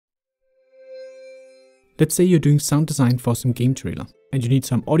Let's say you're doing sound design for some game trailer and you need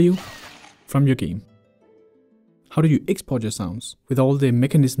some audio from your game. How do you export your sounds with all the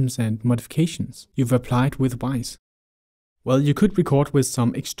mechanisms and modifications you've applied with Wwise? Well, you could record with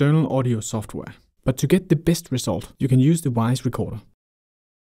some external audio software, but to get the best result, you can use the Wwise Recorder.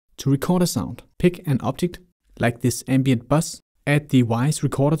 To record a sound, pick an object like this ambient buzz, add the Wwise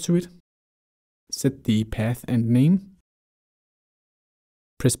Recorder to it, set the path and name,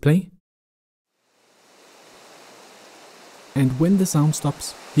 press play, and when the sound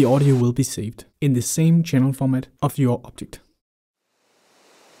stops, the audio will be saved in the same channel format of your object.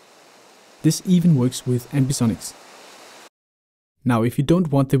 This even works with Ambisonics. Now, if you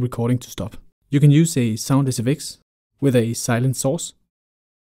don't want the recording to stop, you can use a Sound SFX with a silent source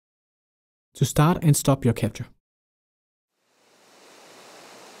to start and stop your capture.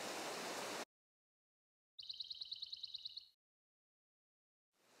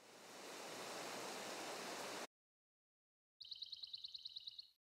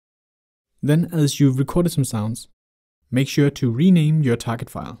 Then, as you've recorded some sounds, make sure to rename your target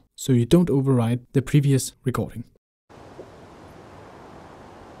file so you don't override the previous recording.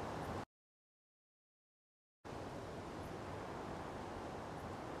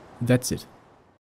 That's it.